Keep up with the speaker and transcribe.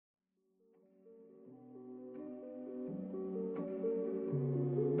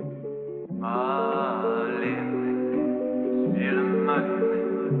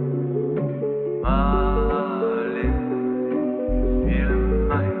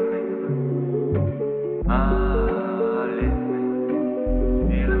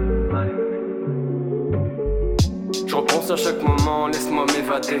Je repense à chaque moment, laisse-moi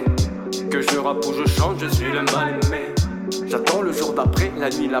m'évader. Que je rappe ou je chante, je suis le mal aimé. J'attends le jour d'après, la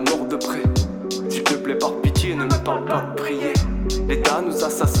nuit, la mort de près. S'il te plaît, par pitié, ne me parle pas de prier. L'État nous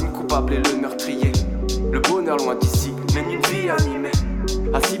assassine, coupable et le meurtrier. Le bonheur loin d'ici, mène une vie animée.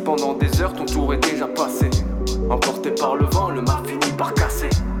 Assis pendant des heures, ton tour est déjà passé. Emporté par le vent, le mar finit par casser.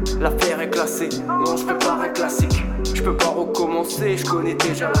 L'affaire est classée, non je prépare un classique. Je peux pas recommencer, je connais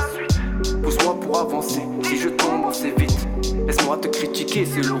déjà la suite. Pousse-moi pour avancer, si je tombe on s'évite. Laisse-moi te critiquer,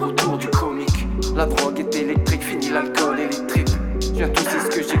 c'est le retour du comique. La drogue est électrique, fini l'alcool et les tripes. Je viens tousser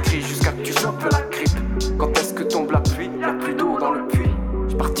ce que j'écris jusqu'à que tu chopes la grippe. Quand est-ce que tombe la pluie, y'a plus d'eau dans le puits.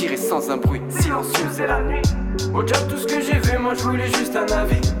 Je partirai sans un bruit, silencieuse est la nuit. Au-delà de tout ce que j'ai vu, moi je voulais juste un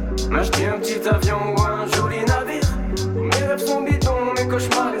avis. M'acheter un petit avion ou un joli navire. Mes rêves sont bidons, mes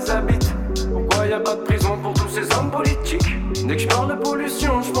cauchemars les habitent. Pourquoi y a pas de prison pour tous ces hommes politiques? Dès que je parle de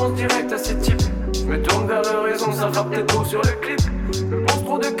pollution, je pense direct à ces types. Je me tourne vers leur raison, ça frappe peut-être trop sur le clip. Je me pose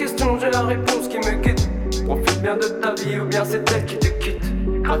trop de questions, j'ai la réponse qui me quitte. Profite bien de ta vie ou bien c'est elle qui te quitte.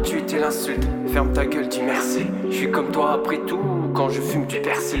 Gratuite et l'insulte, ferme ta gueule, dis merci. Je suis comme toi après tout, quand je fume du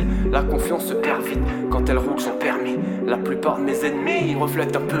persil. La confiance se perd vite, quand elle roule son permis. La plupart de mes ennemis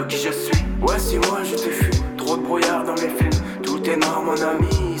reflètent un peu qui je suis. Ouais si moi je te fuis, trop de brouillard dans mes films. Tout est noir mon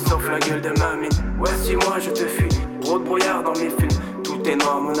ami, sauf la gueule de ma mine. Ouais si moi je te fuis, trop de brouillard dans mes films. Tout est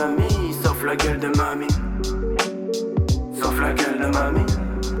noir mon ami, sauf la gueule de ma mine. Sauf la gueule de ma mine.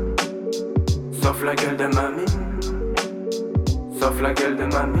 Sauf la gueule de ma mine. Sauf la gueule de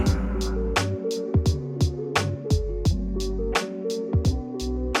ma mine.